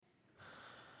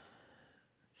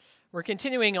We're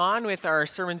continuing on with our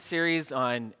sermon series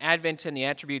on Advent and the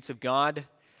attributes of God,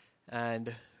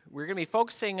 and we're going to be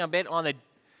focusing a bit on the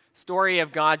story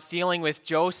of God's dealing with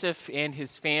Joseph and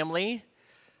his family.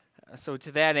 So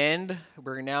to that end,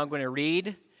 we're now going to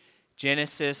read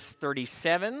Genesis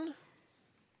 37,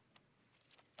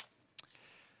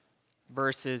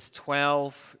 verses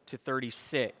 12 to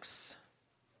 36.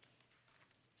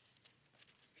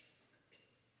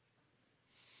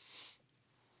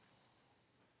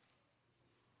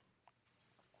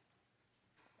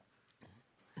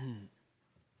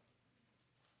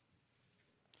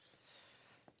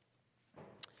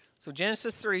 So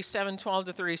Genesis 37, 12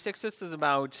 to 36, this is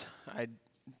about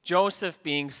Joseph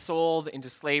being sold into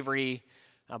slavery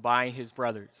by his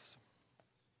brothers.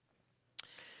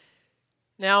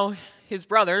 Now, his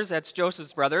brothers, that's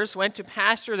Joseph's brothers, went to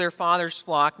pasture their father's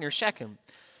flock near Shechem.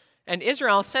 And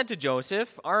Israel said to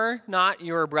Joseph, "Are not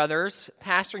your brothers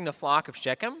pasturing the flock of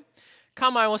Shechem?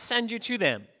 Come, I will send you to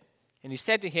them." And he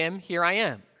said to him, "Here I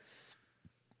am."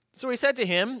 So he said to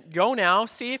him, "Go now,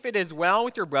 see if it is well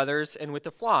with your brothers and with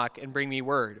the flock, and bring me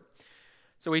word."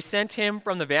 So he sent him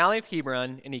from the valley of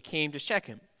Hebron, and he came to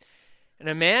Shechem. And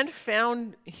a man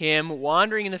found him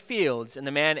wandering in the fields, and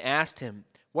the man asked him,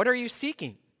 "What are you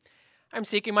seeking?" "I'm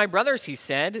seeking my brothers," he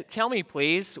said. "Tell me,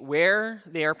 please, where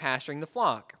they are pasturing the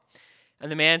flock." And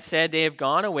the man said, "They have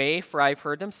gone away, for I've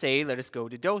heard them say, 'Let us go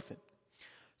to Dothan.'"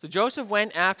 So Joseph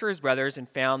went after his brothers and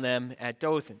found them at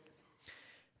Dothan.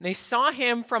 And they saw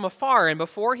him from afar, and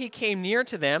before he came near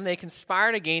to them, they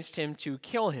conspired against him to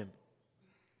kill him.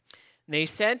 And they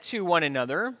said to one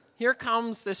another, "Here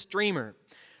comes this dreamer.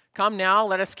 Come now,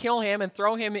 let us kill him and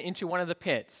throw him into one of the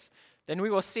pits. Then we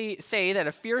will say that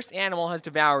a fierce animal has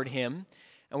devoured him,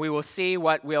 and we will see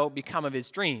what will become of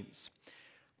his dreams."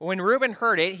 But when Reuben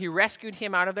heard it, he rescued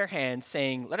him out of their hands,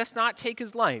 saying, "Let us not take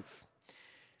his life."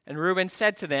 And Reuben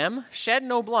said to them, "Shed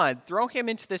no blood, throw him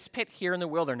into this pit here in the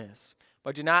wilderness.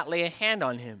 But do not lay a hand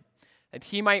on him, that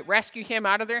he might rescue him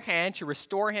out of their hand to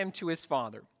restore him to his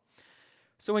father."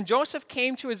 So when Joseph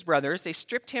came to his brothers, they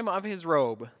stripped him of his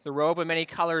robe, the robe of many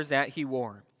colors that he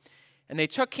wore. And they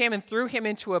took him and threw him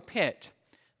into a pit.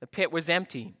 The pit was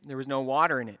empty, there was no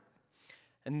water in it.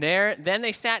 And then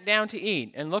they sat down to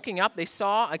eat, and looking up they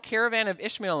saw a caravan of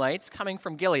Ishmaelites coming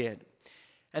from Gilead,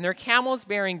 and their camels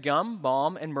bearing gum,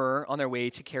 balm, and myrrh on their way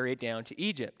to carry it down to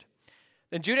Egypt.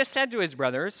 Then Judah said to his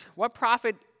brothers, "What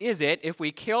profit is it if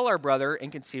we kill our brother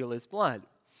and conceal his blood?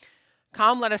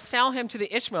 Come, let us sell him to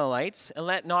the Ishmaelites, and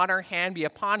let not our hand be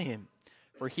upon him,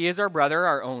 for he is our brother,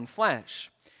 our own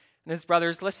flesh." And his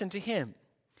brothers listened to him.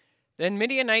 Then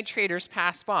Midianite traders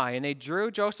passed by, and they drew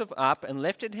Joseph up and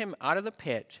lifted him out of the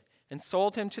pit, and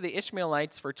sold him to the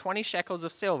Ishmaelites for 20 shekels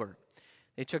of silver.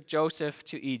 They took Joseph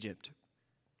to Egypt.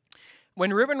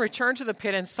 When Reuben returned to the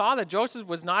pit and saw that Joseph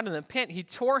was not in the pit, he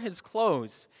tore his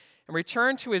clothes and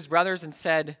returned to his brothers and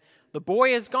said, "The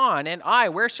boy is gone, and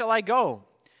where shall I go?"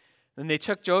 Then they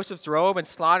took Joseph's robe and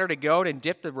slaughtered a goat and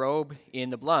dipped the robe in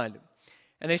the blood.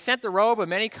 And they sent the robe of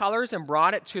many colors and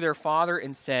brought it to their father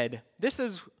and said,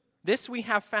 This we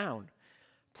have found.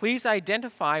 Please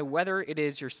identify whether it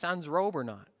is your son's robe or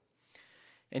not."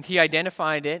 And he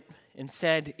identified it and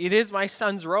said, "It is my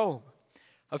son's robe.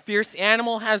 A fierce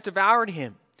animal has devoured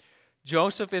him.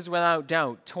 Joseph is without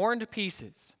doubt torn to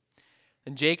pieces."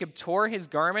 And Jacob tore his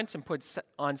garments and put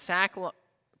sackcloth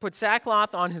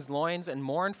on his loins and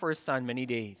mourned for his son many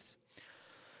days.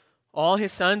 All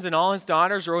his sons and all his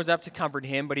daughters rose up to comfort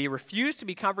him, but he refused to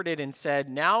be comforted and said,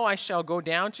 "Now I shall go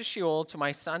down to Sheol to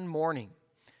my son mourning."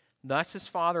 Thus his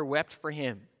father wept for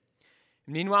him.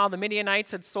 Meanwhile, the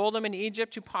Midianites had sold him in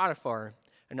Egypt to Potiphar,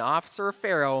 an officer of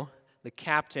Pharaoh, the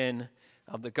captain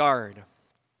of the guard.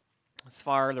 As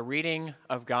far as the reading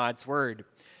of God's word.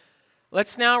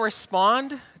 Let's now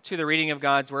respond to the reading of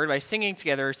God's word by singing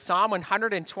together Psalm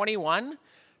 121,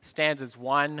 stanzas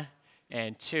 1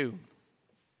 and 2.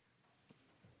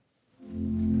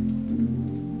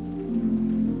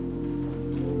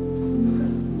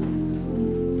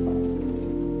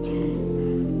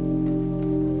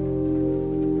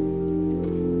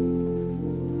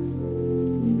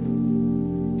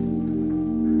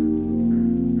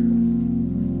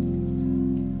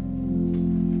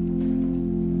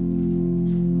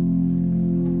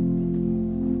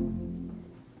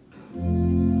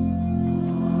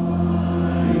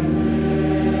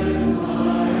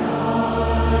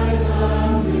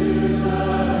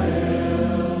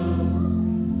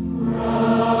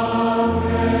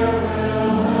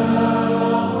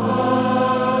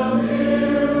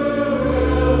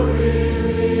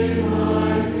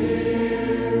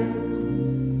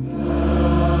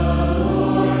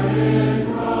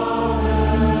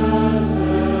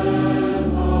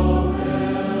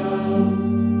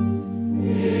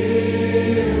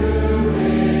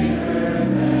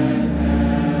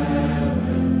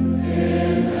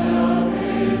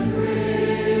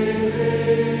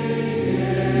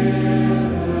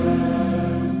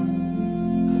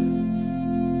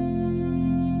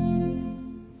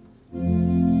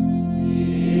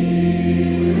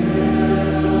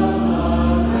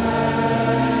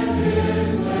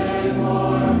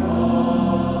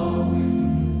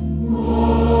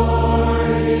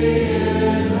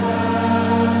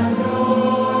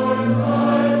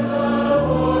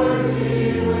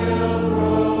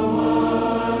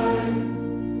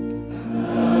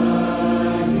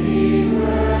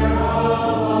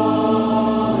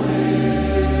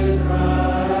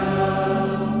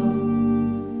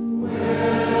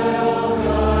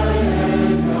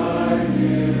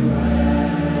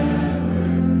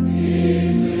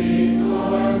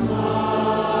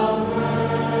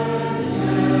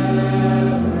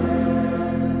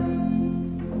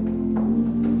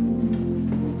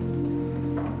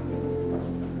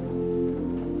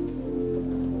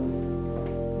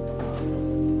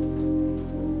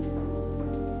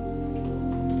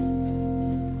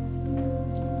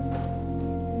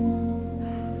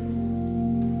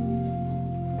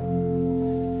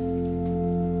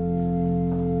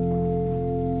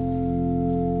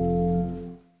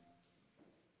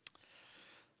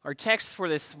 Our text for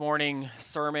this morning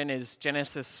sermon is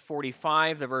Genesis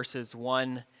 45, the verses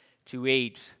 1 to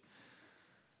 8.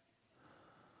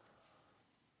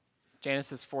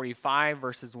 Genesis 45,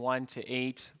 verses 1 to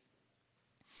 8.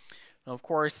 Now, of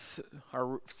course,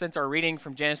 since our reading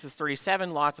from Genesis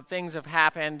 37, lots of things have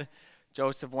happened.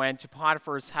 Joseph went to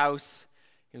Potiphar's house.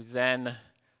 He was then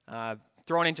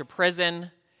thrown into prison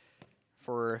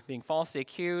for being falsely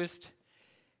accused.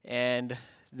 And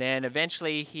then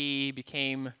eventually he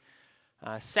became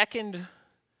second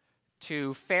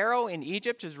to Pharaoh in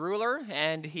Egypt as ruler,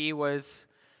 and he was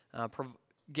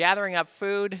gathering up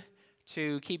food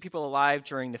to keep people alive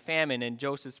during the famine. And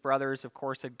Joseph's brothers, of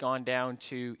course, had gone down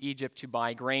to Egypt to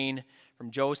buy grain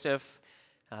from Joseph.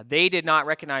 They did not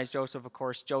recognize Joseph. Of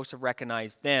course, Joseph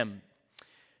recognized them.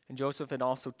 And Joseph had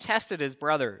also tested his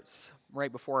brothers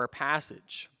right before our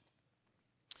passage.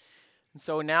 And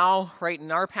so now, right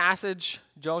in our passage,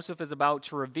 Joseph is about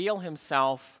to reveal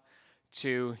himself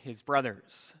to his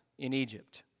brothers in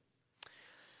Egypt.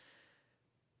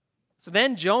 So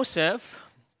then Joseph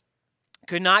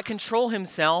could not control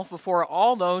himself before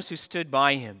all those who stood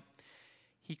by him.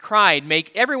 He cried,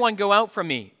 "Make everyone go out from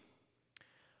me."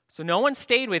 So no one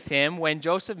stayed with him when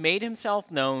Joseph made himself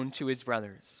known to his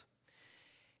brothers.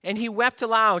 And he wept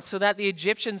aloud so that the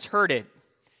Egyptians heard it,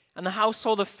 and the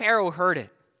household of Pharaoh heard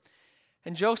it.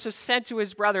 And Joseph said to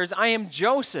his brothers, "I am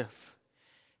Joseph.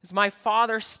 Is my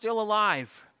father still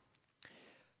alive?"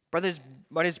 But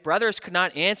his brothers could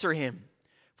not answer him,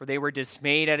 for they were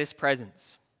dismayed at his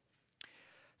presence.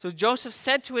 So Joseph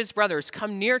said to his brothers,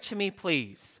 "Come near to me,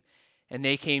 please." And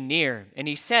they came near. And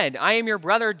he said, "I am your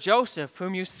brother Joseph,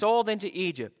 whom you sold into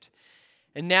Egypt.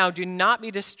 And now do not be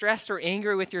distressed or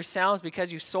angry with yourselves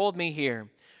because you sold me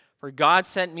here, for God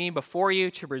sent me before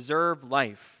you to preserve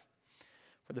life.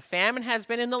 For the famine has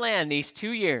been in the land these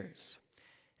 2 years,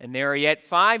 and there are yet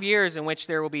 5 years in which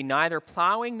there will be neither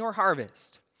plowing nor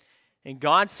harvest. And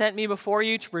God sent me before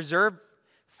you to preserve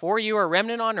for you a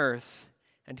remnant on earth,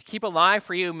 and to keep alive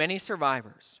for you many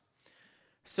survivors.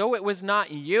 So it was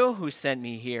not you who sent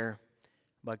me here,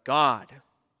 but God.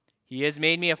 He has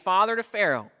made me a father to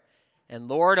Pharaoh, and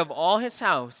lord of all his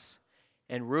house,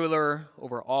 and ruler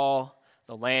over all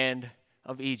the land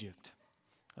of Egypt."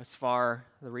 As far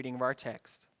the reading of our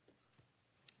text.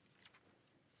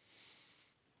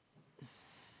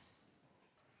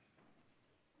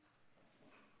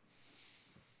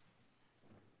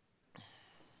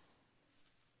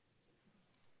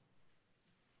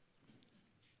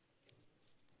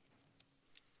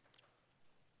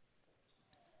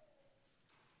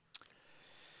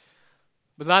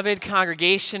 Beloved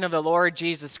congregation of the Lord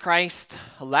Jesus Christ,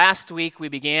 last week we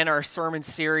began our sermon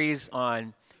series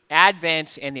on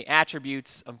Advent and the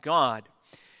attributes of God.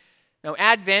 Now,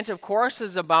 Advent, of course,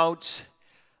 is about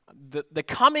the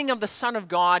coming of the Son of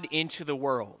God into the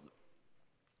world.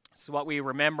 This is what we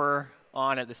remember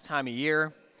on at this time of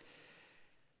year.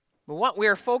 But what we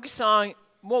are focusing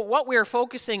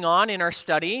on in our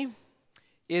study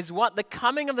is what the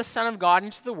coming of the Son of God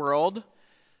into the world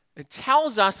it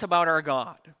tells us about our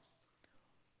God,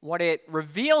 what it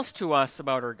reveals to us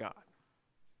about our God.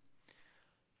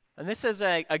 And this is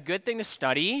a good thing to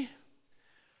study,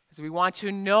 because we want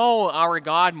to know our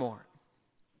God more.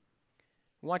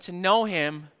 We want to know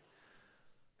him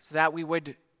so that we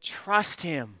would trust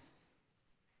him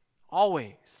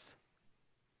always,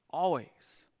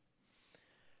 always.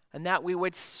 And that we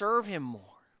would serve him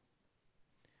more.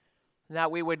 And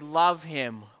that we would love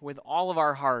him with all of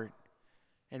our heart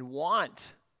and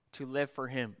want to live for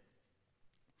him.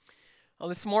 Well,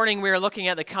 this morning we are looking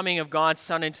at the coming of God's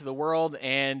Son into the world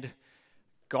and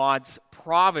God's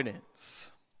providence.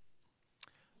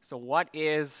 So what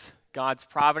is God's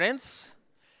providence?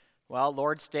 Well,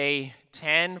 Lord's Day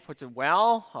 10 puts it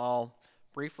well. I'll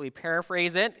briefly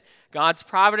paraphrase it. God's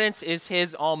providence is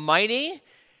his almighty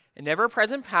and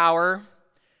ever-present power,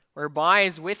 whereby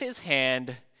as with his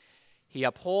hand he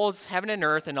upholds heaven and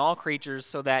earth and all creatures,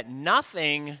 so that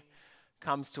nothing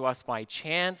comes to us by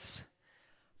chance,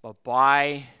 but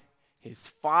by his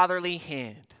fatherly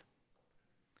hand.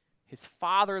 His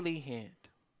fatherly hand.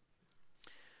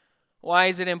 Why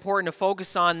is it important to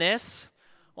focus on this?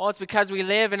 Well, it's because we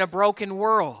live in a broken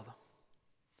world.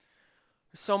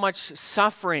 There's so much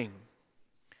suffering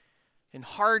and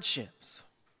hardships.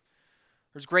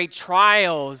 There's great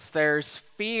trials, there's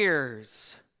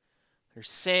fears,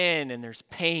 there's sin, and there's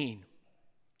pain.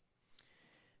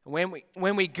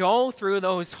 When we go through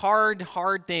those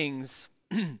hard things,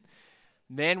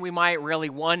 then we might really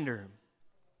wonder,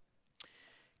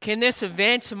 can this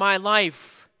event in my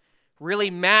life really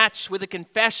match with the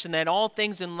confession that all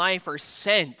things in life are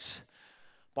sent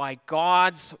by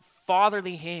God's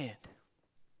fatherly hand.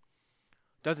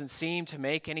 Doesn't seem to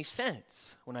make any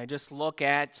sense when I just look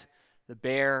at the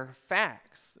bare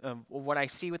facts of what I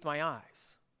see with my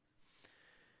eyes.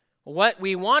 What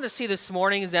we want to see this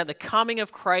morning is that the coming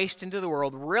of Christ into the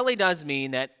world really does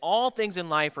mean that all things in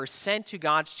life are sent to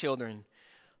God's children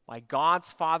by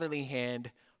God's fatherly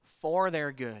hand for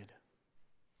their good.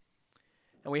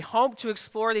 And we hope to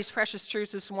explore these precious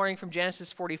truths this morning from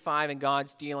Genesis 45 and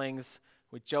God's dealings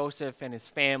with Joseph and his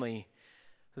family.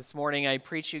 This morning I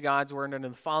preach you God's word under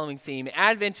the following theme: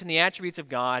 Advent and the attributes of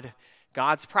God,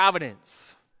 God's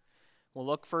providence. We'll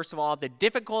look first of all at the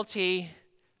difficulty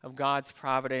of God's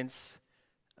providence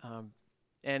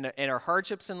and our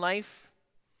hardships in life.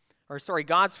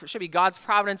 God's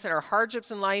providence and our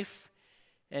hardships in life.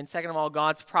 And second of all,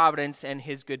 God's providence and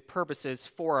his good purposes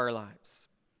for our lives.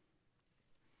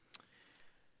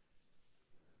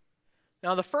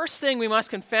 Now, the first thing we must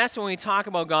confess when we talk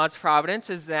about God's providence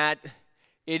is that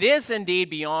it is indeed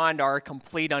beyond our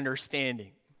complete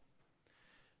understanding.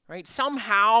 Right?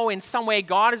 Somehow, in some way,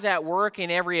 God is at work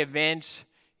in every event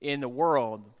in the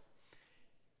world.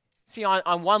 See,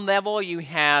 on one level, you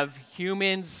have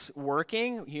humans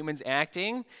working, humans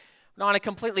acting. But on a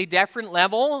completely different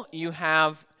level, you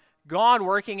have God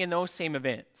working in those same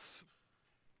events.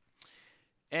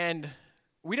 And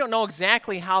we don't know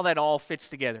exactly how that all fits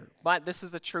together, but this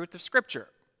is the truth of Scripture.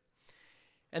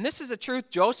 And this is the truth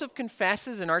Joseph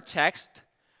confesses in our text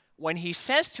when he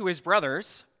says to his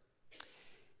brothers,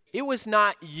 "It was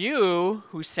not you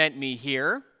who sent me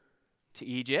here to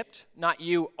Egypt, not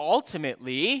you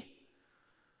ultimately,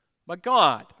 but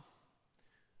God."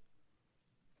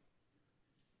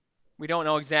 We don't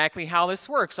know exactly how this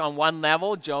works. On one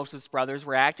level, Joseph's brothers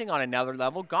were acting. On another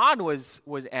level, God was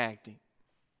acting.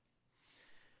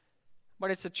 But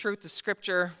it's the truth of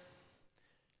Scripture,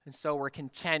 and so we're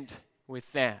content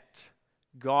with that.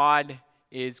 God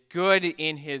is good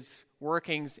in his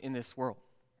workings in this world.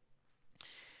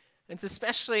 And it's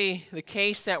especially the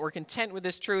case that we're content with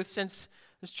this truth, since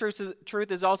this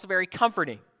truth is also very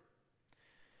comforting.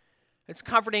 It's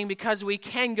comforting because we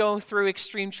can go through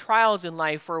extreme trials in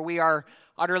life where we are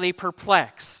utterly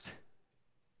perplexed.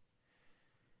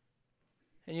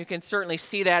 And you can certainly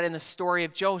see that in the story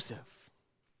of Joseph.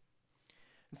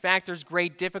 In fact, there's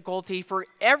great difficulty for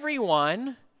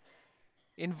everyone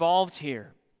involved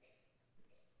here.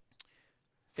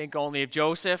 Think only of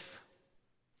Joseph.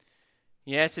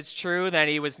 Yes, it's true that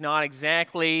he was not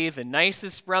exactly the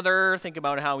nicest brother. Think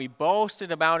about how he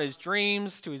boasted about his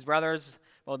dreams to his brothers,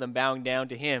 about them bowing down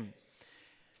to him.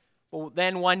 But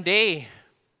then one day,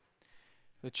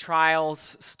 the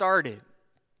trials started.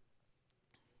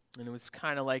 And it was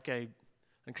kind of like an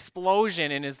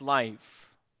explosion in his life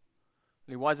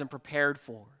that he wasn't prepared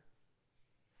for.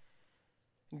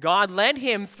 God led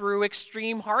him through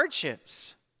extreme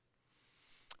hardships.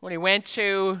 When he went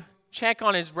to check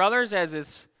on his brothers, as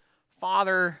his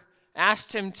father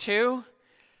asked him to,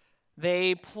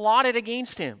 they plotted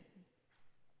against him.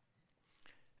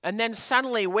 And then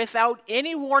suddenly, without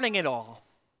any warning at all,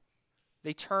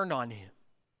 they turned on him.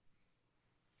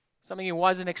 Something he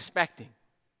wasn't expecting.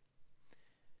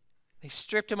 They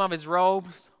stripped him of his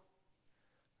robes.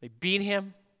 They beat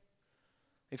him.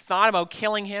 They thought about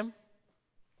killing him.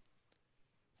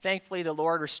 Thankfully, the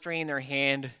Lord restrained their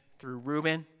hand through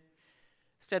Reuben.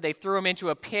 Instead, they threw him into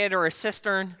a pit or a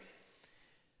cistern.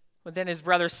 But then his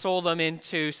brothers sold him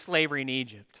into slavery in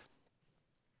Egypt.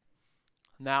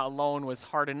 And that alone was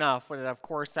hard enough, but of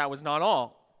course, that was not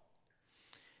all.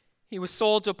 He was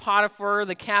sold to Potiphar,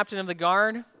 the captain of the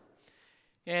guard.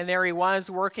 And there he was,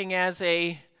 working as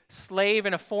a slave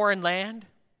in a foreign land.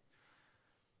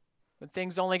 But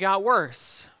things only got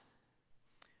worse.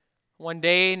 One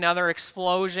day, another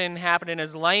explosion happened in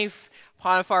his life.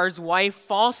 Potiphar's wife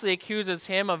falsely accuses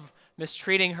him of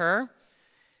mistreating her,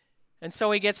 and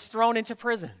so he gets thrown into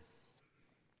prison.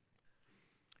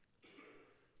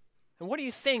 And what do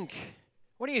you think?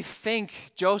 What do you think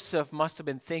Joseph must have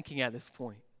been thinking at this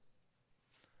point?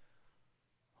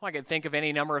 Well, I could think of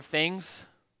any number of things.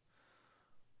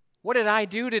 What did I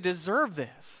do to deserve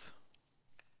this?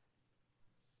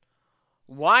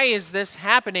 Why is this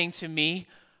happening to me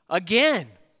again?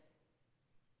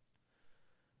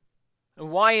 And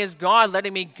why is God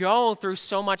letting me go through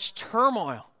so much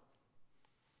turmoil?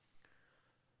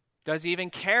 Does he even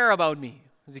care about me?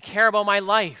 Does he care about my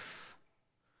life?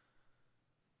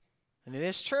 And it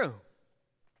is true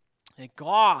that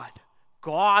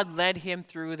God led him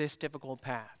through this difficult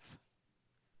path.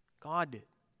 God did.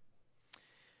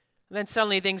 And then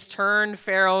suddenly things turned.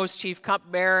 Pharaoh's chief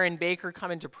cupbearer and baker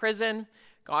come into prison.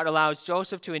 God allows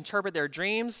Joseph to interpret their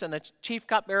dreams, and the chief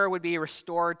cupbearer would be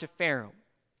restored to Pharaoh.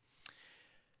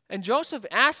 And Joseph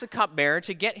asked the cupbearer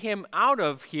to get him out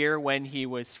of here when he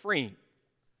was free.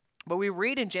 But we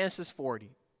read in Genesis 40,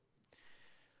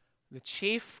 the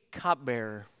chief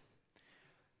cupbearer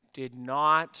did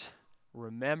not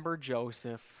remember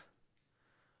Joseph,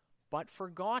 but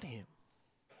forgot him.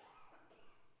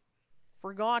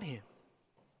 Forgot him.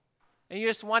 And you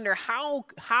just wonder, how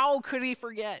could he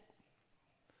forget?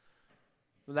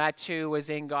 Well, that too was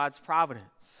in God's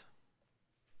providence.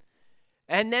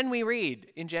 And then we read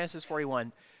in Genesis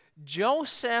 41,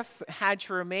 Joseph had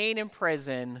to remain in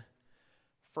prison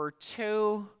for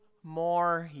 2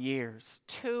 more years.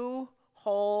 2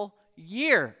 whole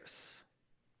years.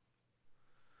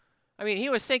 I mean, he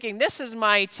was thinking, this is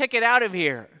my ticket out of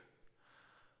here.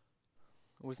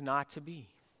 It was not to be.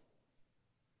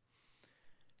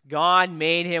 God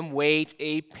made him wait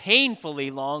a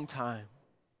painfully long time.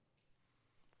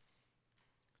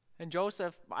 And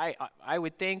Joseph, I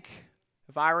would think,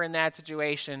 if I were in that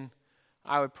situation,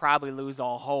 I would probably lose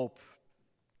all hope.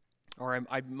 Or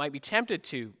I might be tempted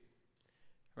to.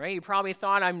 Right? He probably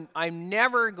thought, I'm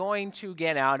never going to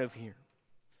get out of here.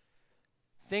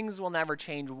 Things will never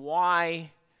change.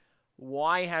 Why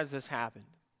has this happened?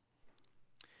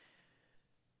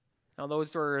 Now,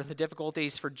 those were the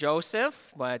difficulties for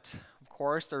Joseph, but of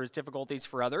course, there's difficulties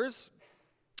for others.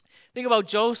 Think about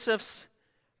Joseph's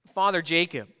father,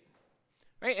 Jacob.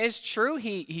 Right? It's true,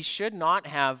 he should not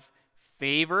have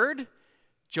favored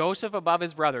Joseph above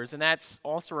his brothers, and that's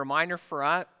also a reminder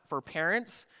for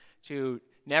parents to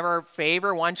never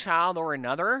favor one child or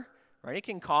another. Right? It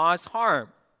can cause harm.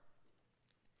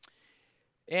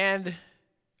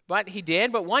 But he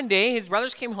did. But one day, his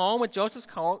brothers came home with Joseph's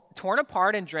coat torn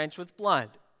apart and drenched with blood.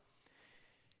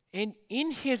 And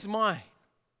in his mind,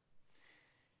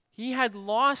 he had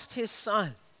lost his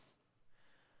son,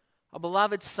 a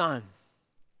beloved son.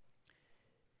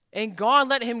 And God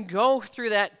let him go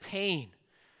through that pain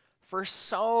for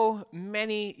so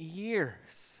many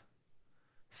years.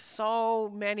 So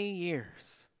many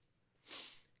years.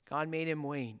 God made him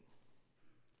wait.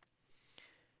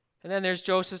 And then there's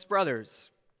Joseph's brothers.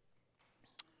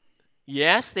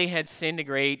 Yes, they had sinned a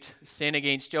great sin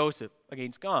against Joseph,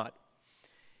 against God.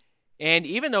 And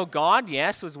even though God,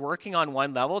 yes, was working on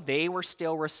one level, they were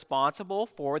still responsible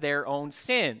for their own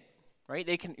sin. Right?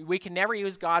 We can never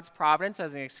use God's providence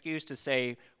as an excuse to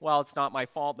say, well, it's not my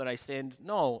fault that I sinned.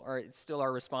 No, or it's still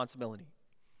our responsibility.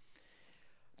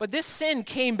 But this sin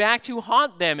came back to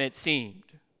haunt them, it seemed.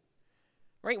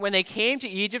 Right? When they came to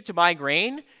Egypt to buy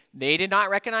grain, they did not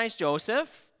recognize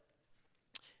Joseph.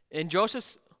 And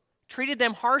Joseph treated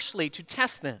them harshly to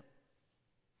test them.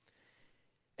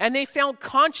 And they felt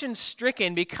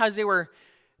conscience-stricken because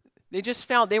they just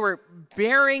felt they were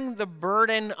bearing the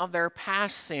burden of their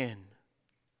past sin.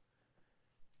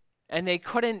 And they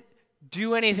couldn't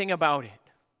do anything about it.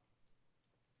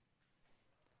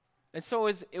 And so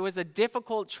it was a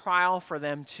difficult trial for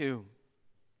them too.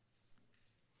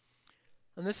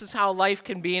 And this is how life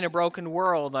can be in a broken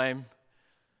world. I'm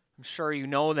sure you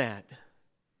know that.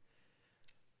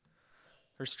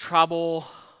 There's trouble,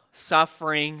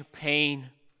 suffering, pain.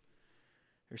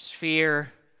 There's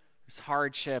fear. There's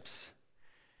hardships.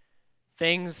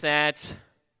 Things that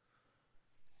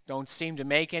don't seem to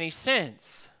make any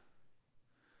sense.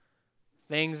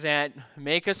 Things that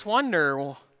make us wonder,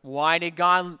 well, why did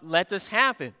God let this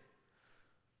happen?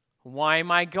 Why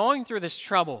am I going through this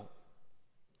trouble?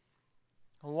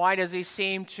 Why does he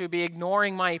seem to be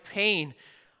ignoring my pain?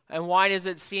 And why does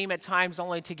it seem at times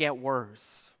only to get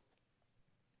worse?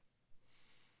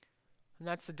 And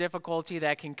that's the difficulty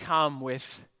that can come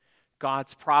with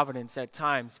God's providence at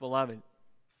times, beloved.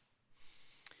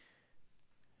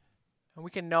 And we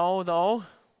can know, though,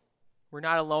 we're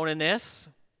not alone in this.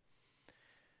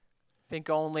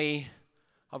 Think only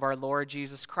of our Lord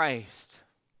Jesus Christ,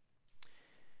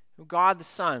 who God the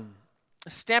Son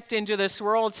stepped into this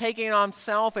world, taking on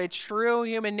himself a true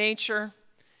human nature.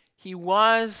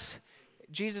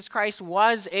 Jesus Christ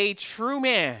was a true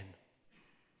man.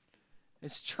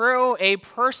 It's true, a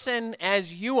person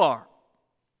as you are.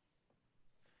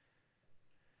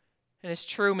 And as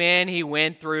true man, he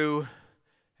went through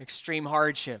extreme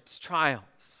hardships,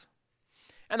 trials.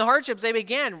 And the hardships, they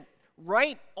began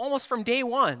right almost from day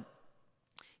one.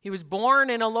 He was born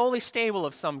in a lowly stable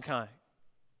of some kind,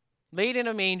 laid in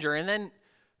a manger, and then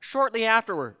shortly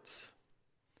afterwards,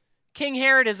 King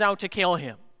Herod is out to kill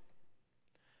him.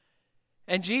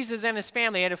 And Jesus and his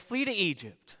family had to flee to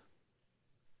Egypt.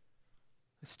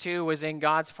 This too was in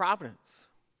God's providence.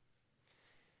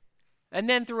 And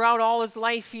then throughout all his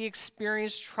life, he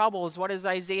experienced troubles. What does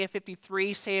Isaiah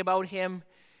 53 say about him?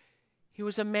 He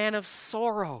was a man of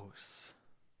sorrows.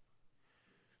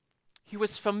 He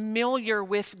was familiar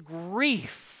with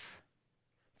grief.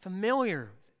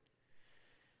 Familiar.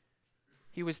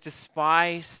 He was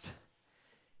despised.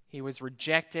 He was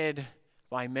rejected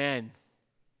by men.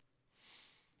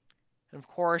 And of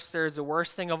course, there's the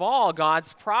worst thing of all.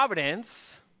 God's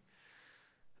providence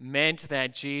meant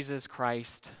that Jesus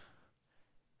Christ,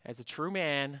 as a true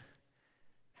man,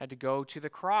 had to go to the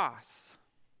cross.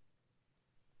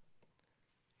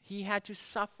 He had to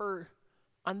suffer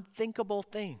unthinkable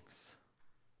things.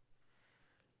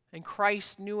 And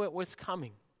Christ knew it was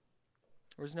coming.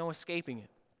 There was no escaping it.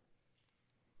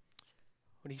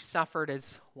 When he suffered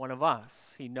as one of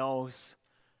us, he knows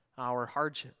our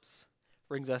hardships.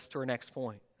 Brings us to our next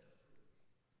point.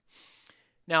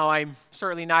 Now, I'm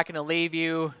certainly not going to leave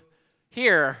you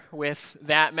here with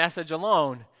that message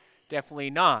alone. Definitely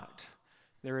not.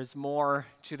 There is more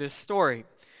to this story.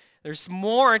 There's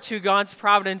more to God's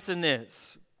providence in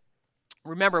this.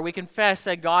 Remember, we confess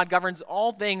that God governs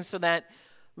all things so that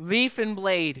leaf and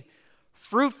blade,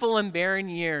 fruitful and barren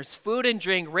years, food and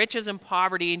drink, riches and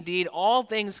poverty, indeed, all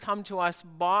things come to us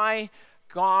by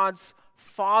God's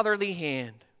fatherly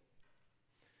hand.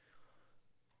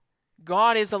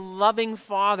 God is a loving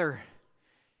Father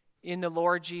in the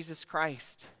Lord Jesus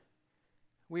Christ.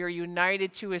 We are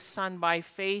united to his Son by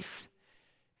faith,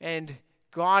 and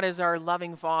God is our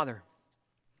loving Father.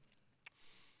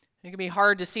 It can be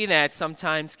hard to see that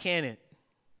sometimes, can it?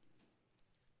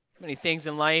 Many things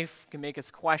in life can make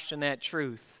us question that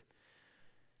truth.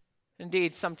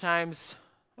 Indeed, sometimes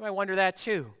I might wonder that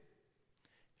too.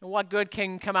 And what good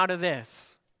can come out of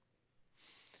this?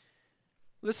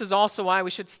 This is also why we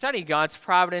should study God's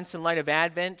providence in light of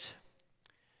Advent,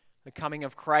 the coming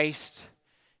of Christ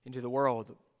into the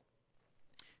world.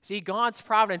 See, God's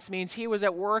providence means he was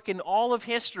at work in all of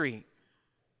history.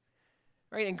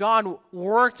 Right? And God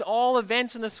worked all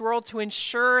events in this world to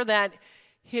ensure that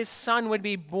his Son would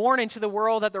be born into the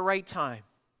world at the right time.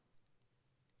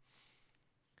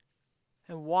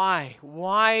 And why?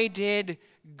 Why did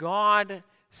God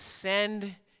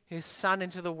send his Son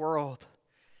into the world?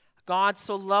 God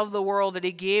so loved the world that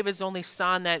he gave his only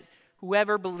Son, that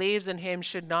whoever believes in him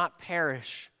should not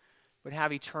perish, but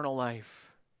have eternal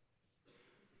life.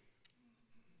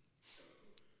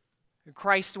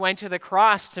 Christ went to the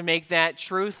cross to make that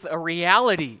truth a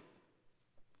reality,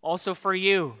 also for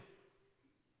you.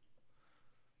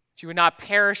 That you would not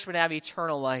perish, but have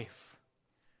eternal life.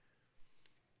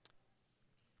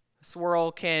 This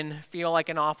world can feel like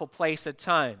an awful place at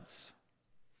times.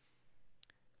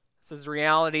 This is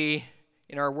reality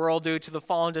in our world due to the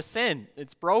fall into sin.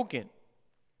 It's broken.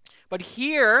 But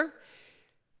here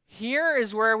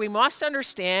is where we must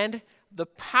understand the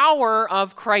power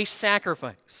of Christ's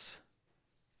sacrifice.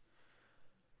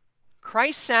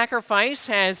 Christ's sacrifice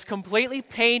has completely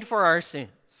paid for our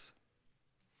sins.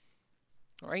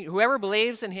 All right? Whoever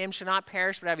believes in him should not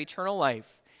perish but have eternal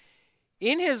life.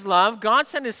 In his love, God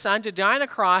sent his Son to die on the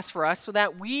cross for us so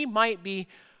that we might be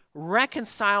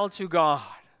reconciled to God.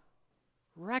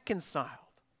 Reconciled.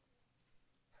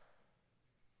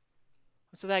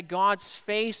 So that God's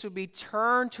face would be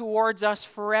turned towards us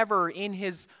forever in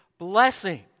his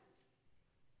blessing.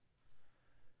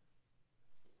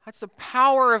 That's the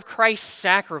power of Christ's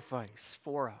sacrifice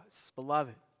for us,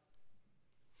 beloved.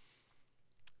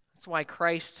 That's why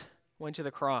Christ went to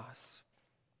the cross.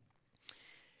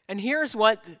 And here's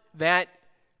what that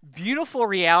beautiful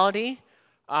reality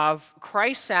of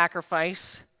Christ's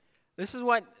sacrifice, this is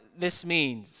what this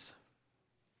means.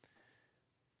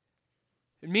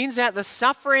 It means that the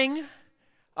suffering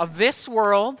of this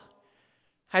world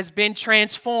has been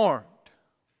transformed.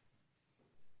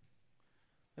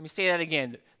 Let me say that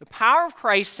again. The power of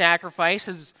Christ's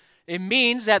sacrifice it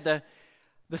means that the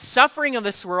suffering of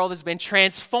this world has been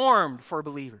transformed for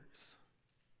believers.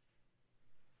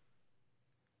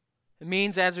 It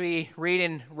means, as we read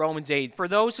in Romans 8, for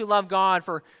those who love God,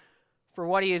 for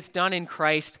what he has done in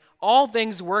Christ, all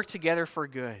things work together for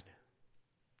good.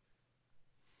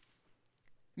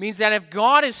 It means that if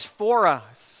God is for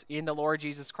us in the Lord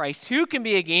Jesus Christ, who can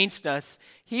be against us?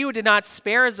 He who did not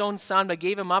spare his own Son, but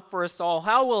gave him up for us all,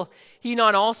 how will he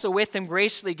not also with him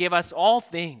graciously give us all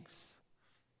things?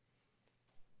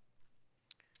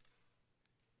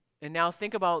 And now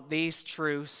think about these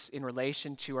truths in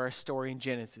relation to our story in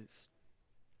Genesis.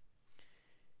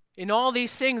 In all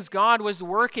these things, God was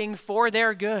working for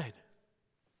their good.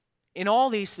 In all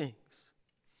these things.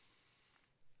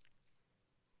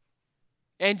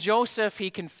 And Joseph, he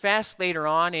confessed later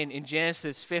on in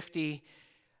Genesis 50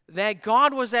 that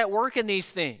God was at work in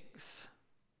these things.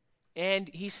 And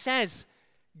he says,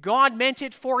 God meant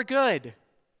it for good.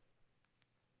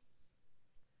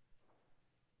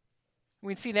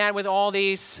 We can see that with all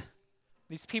these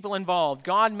people involved.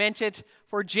 God meant it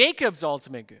for Jacob's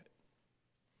ultimate good.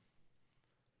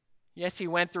 Yes, he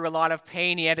went through a lot of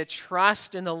pain. He had to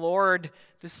trust in the Lord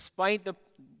despite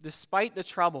the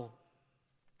trouble.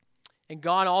 And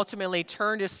God ultimately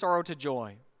turned his sorrow to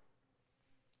joy.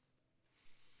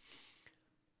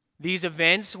 These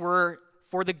events were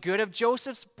for the good of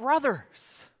Joseph's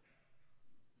brothers.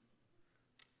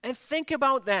 And think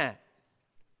about that.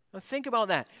 Think about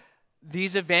that.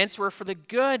 These events were for the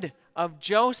good of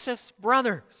Joseph's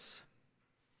brothers.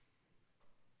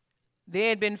 They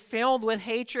had been filled with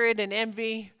hatred and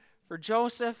envy for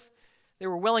Joseph. They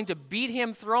were willing to beat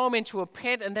him, throw him into a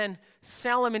pit, and then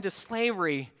sell him into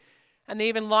slavery. And they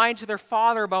even lied to their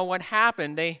father about what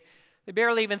happened. They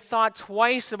barely even thought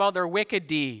twice about their wicked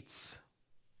deeds.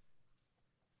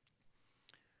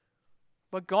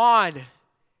 But God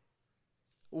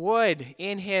would,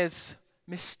 in his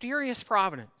mysterious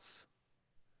providence,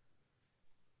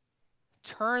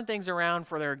 turn things around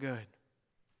for their good.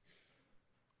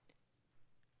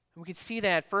 We can see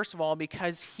that, first of all,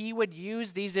 because he would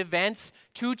use these events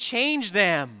to change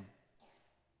them.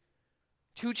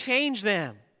 To change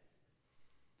them.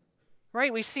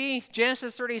 Right? We see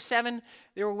Genesis 37,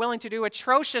 they were willing to do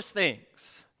atrocious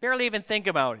things. Barely even think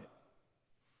about it.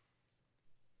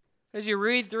 As you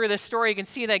read through this story, you can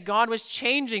see that God was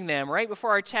changing them. Right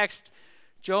before our text,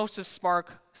 Joseph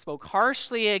spoke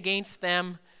harshly against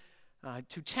them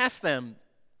to test them.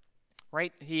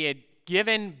 Right? He had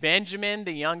given Benjamin,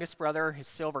 the youngest brother, his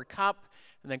silver cup,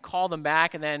 and then called them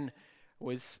back, and then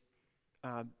was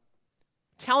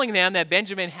telling them that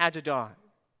Benjamin had to die.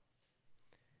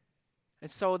 And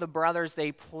so the brothers,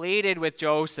 they pleaded with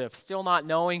Joseph, still not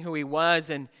knowing who he was,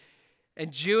 and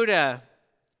Judah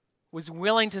was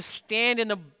willing to stand in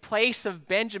the place of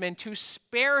Benjamin to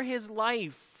spare his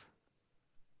life.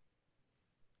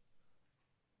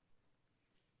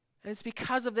 And it's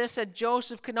because of this that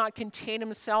Joseph could not contain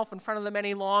himself in front of them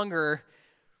any longer.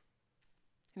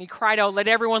 And he cried out, "Let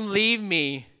everyone leave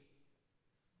me."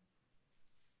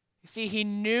 You see, he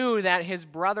knew that his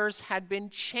brothers had been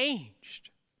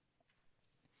changed.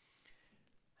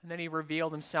 And then he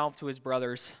revealed himself to his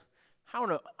brothers.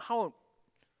 How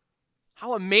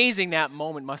amazing that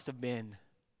moment must have been.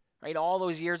 Right? All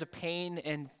those years of pain,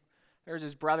 and there's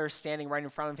his brother standing right in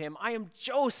front of him. "I am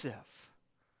Joseph."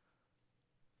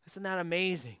 Isn't that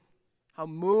amazing? How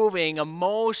moving,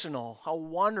 emotional, how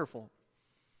wonderful.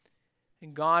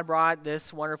 And God brought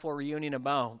this wonderful reunion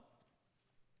about.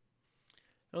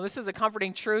 Now, this is a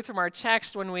comforting truth from our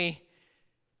text. When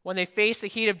they faced the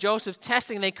heat of Joseph's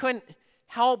testing, they couldn't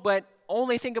help but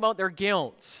only think about their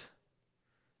guilt.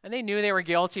 And they knew they were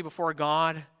guilty before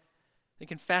God. They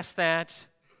confessed that.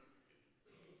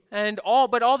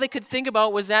 But all they could think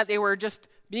about was that they were just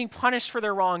being punished for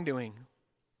their wrongdoing.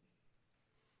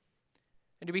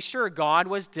 And to be sure, God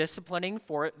was disciplining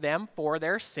them for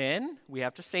their sin. We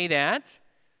have to say that.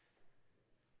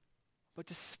 But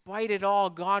despite it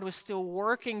all, God was still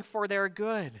working for their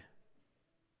good.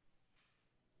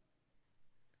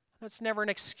 That's never an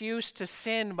excuse to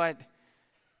sin, but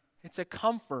it's a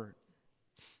comfort.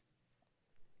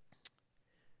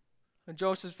 And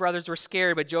Joseph's brothers were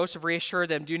scared, but Joseph reassured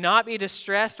them, "Do not be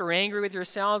distressed or angry with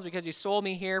yourselves because you sold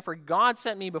me here, for God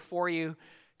sent me before you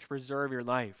to preserve your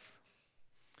life."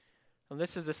 And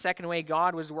this is the second way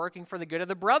God was working for the good of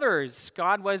the brothers.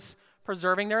 God was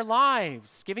preserving their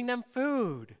lives, giving them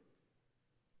food.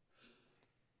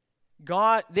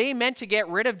 They meant to get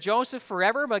rid of Joseph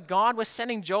forever, but God was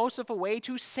sending Joseph away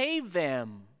to save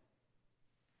them.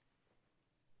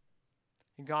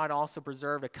 And God also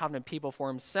preserved a covenant people for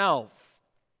himself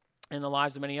and the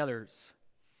lives of many others.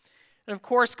 And of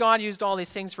course, God used all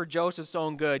these things for Joseph's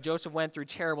own good. Joseph went through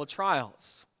terrible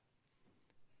trials.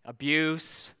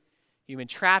 Abuse, human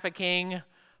trafficking,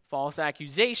 false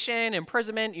accusation,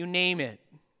 imprisonment, you name it.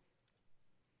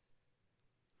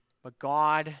 But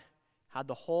God had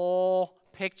the whole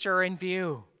picture in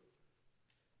view.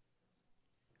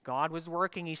 God was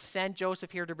working. He sent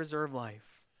Joseph here to preserve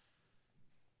life.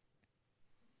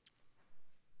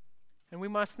 And we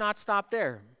must not stop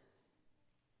there.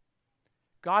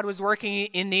 God was working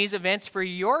in these events for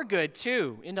your good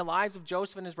too, in the lives of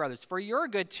Joseph and his brothers. For your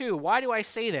good too. Why do I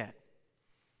say that?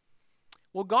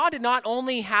 Well, God did not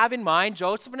only have in mind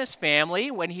Joseph and his family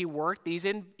when he worked these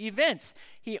events.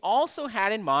 He also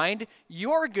had in mind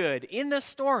your good in this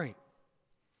story.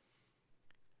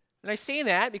 And I say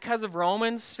that because of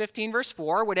Romans 15, verse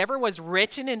 4. Whatever was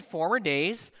written in former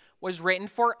days was written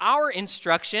for our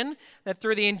instruction, that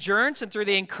through the endurance and through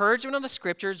the encouragement of the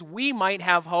Scriptures, we might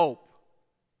have hope.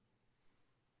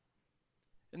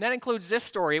 And that includes this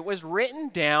story. It was written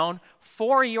down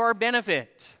for your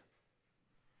benefit.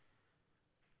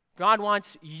 God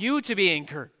wants you to be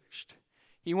encouraged.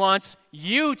 He wants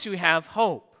you to have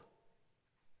hope.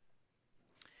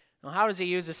 Now, how does he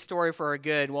use this story for our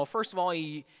good? Well, first of all,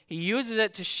 he uses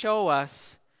it to show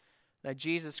us that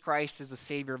Jesus Christ is the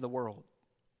Savior of the world.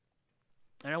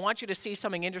 And I want you to see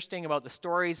something interesting about the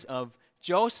stories of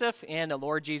Joseph and the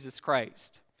Lord Jesus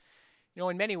Christ. You know,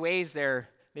 in many ways, they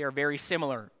are very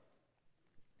similar.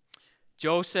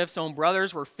 Joseph's own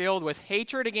brothers were filled with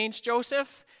hatred against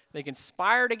Joseph. They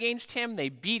conspired against him. They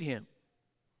beat him.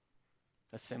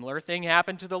 A similar thing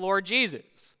happened to the Lord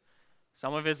Jesus.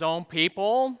 Some of his own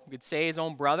people, you could say his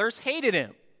own brothers, hated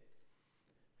him.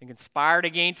 They conspired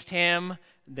against him.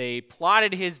 They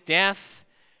plotted his death.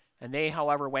 And they,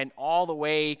 however, went all the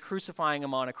way, crucifying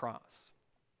him on a cross.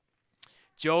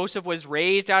 Joseph was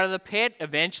raised out of the pit,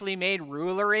 eventually made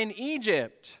ruler in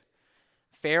Egypt.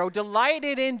 Pharaoh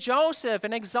delighted in Joseph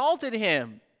and exalted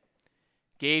him.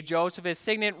 Gave Joseph his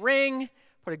signet ring,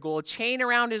 put a gold chain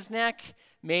around his neck,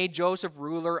 made Joseph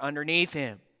ruler underneath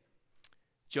him.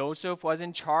 Joseph was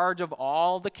in charge of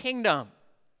all the kingdom.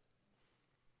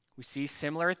 We see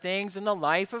similar things in the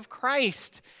life of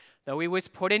Christ. Though he was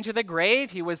put into the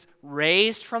grave, he was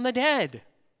raised from the dead.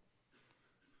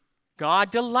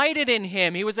 God delighted in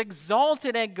him. He was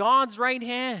exalted at God's right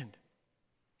hand.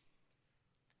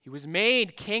 He was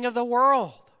made king of the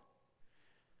world.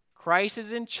 Christ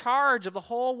is in charge of the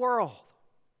whole world.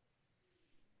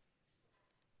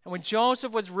 And when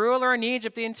Joseph was ruler in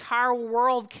Egypt, the entire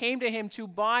world came to him to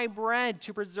buy bread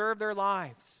to preserve their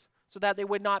lives so that they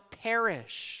would not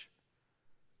perish.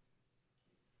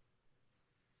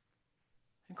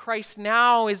 And Christ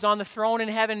now is on the throne in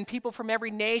heaven. People from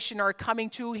every nation are coming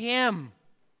to him.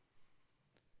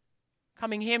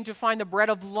 Coming him to find the bread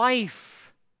of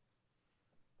life.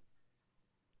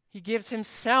 He gives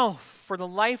himself for the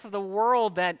life of the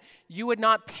world that you would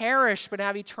not perish but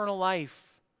have eternal life.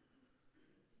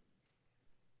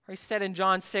 Christ said in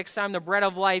John 6, "I'm the bread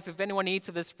of life. If anyone eats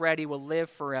of this bread, he will live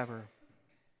forever."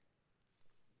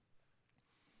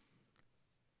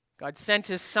 God sent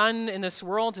his Son in this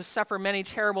world to suffer many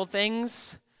terrible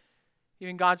things,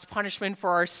 even God's punishment for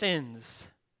our sins.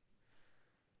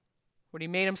 But he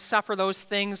made him suffer those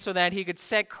things so that he could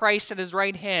set Christ at his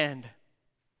right hand.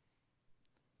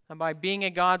 And by being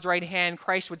at God's right hand,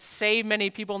 Christ would save many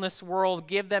people in this world,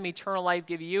 give them eternal life,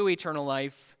 give you eternal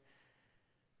life.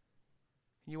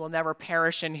 You will never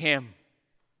perish in him.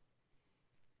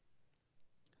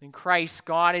 In Christ,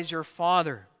 God is your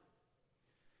Father.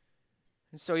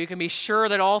 And so you can be sure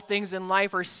that all things in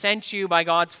life are sent to you by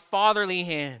God's fatherly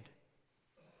hand.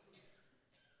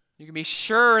 You can be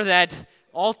sure that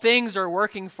all things are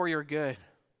working for your good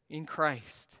in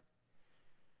Christ.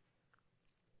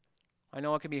 I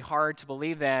know it can be hard to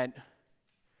believe that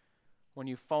when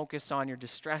you focus on your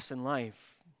distress in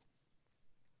life.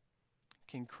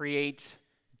 It can create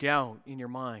doubt in your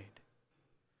mind.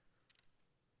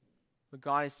 But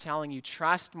God is telling you,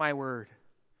 trust my word.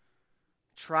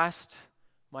 Trust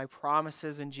my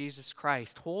promises in Jesus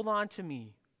Christ. Hold on to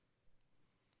me.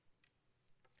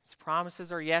 His promises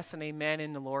are yes and amen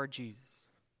in the Lord Jesus.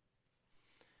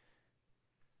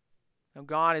 Now,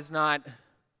 God is not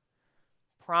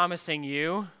promising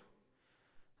you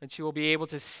that you will be able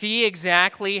to see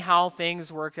exactly how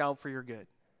things work out for your good.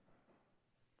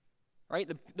 Right?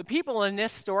 The people in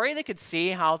this story, they could see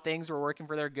how things were working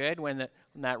for their good when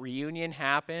that reunion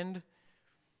happened.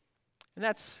 And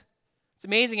it's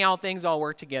amazing how things all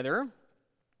work together.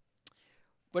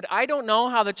 But I don't know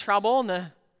how the trouble and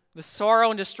the sorrow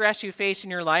and distress you face in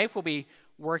your life will be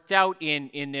worked out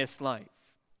in this life.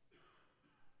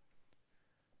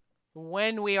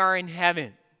 When we are in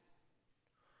heaven,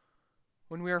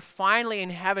 when we are finally in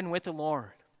heaven with the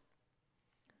Lord,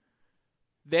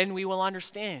 then we will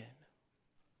understand.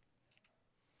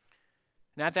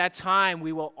 And at that time,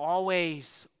 we will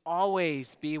always,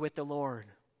 always be with the Lord.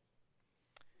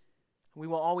 We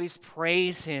will always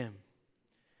praise him.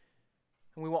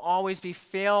 And we will always be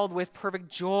filled with perfect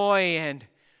joy and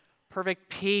perfect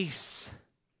peace.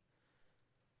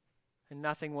 And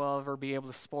nothing will ever be able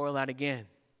to spoil that again.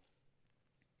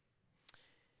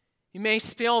 You may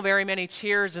spill very many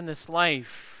tears in this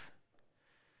life.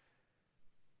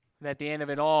 And at the end of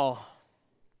it all,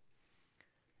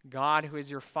 God, who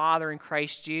is your Father in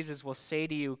Christ Jesus, will say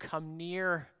to you, "Come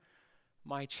near,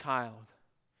 my child,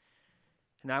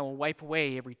 and I will wipe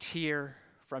away every tear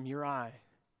from your eye.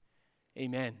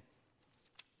 Amen.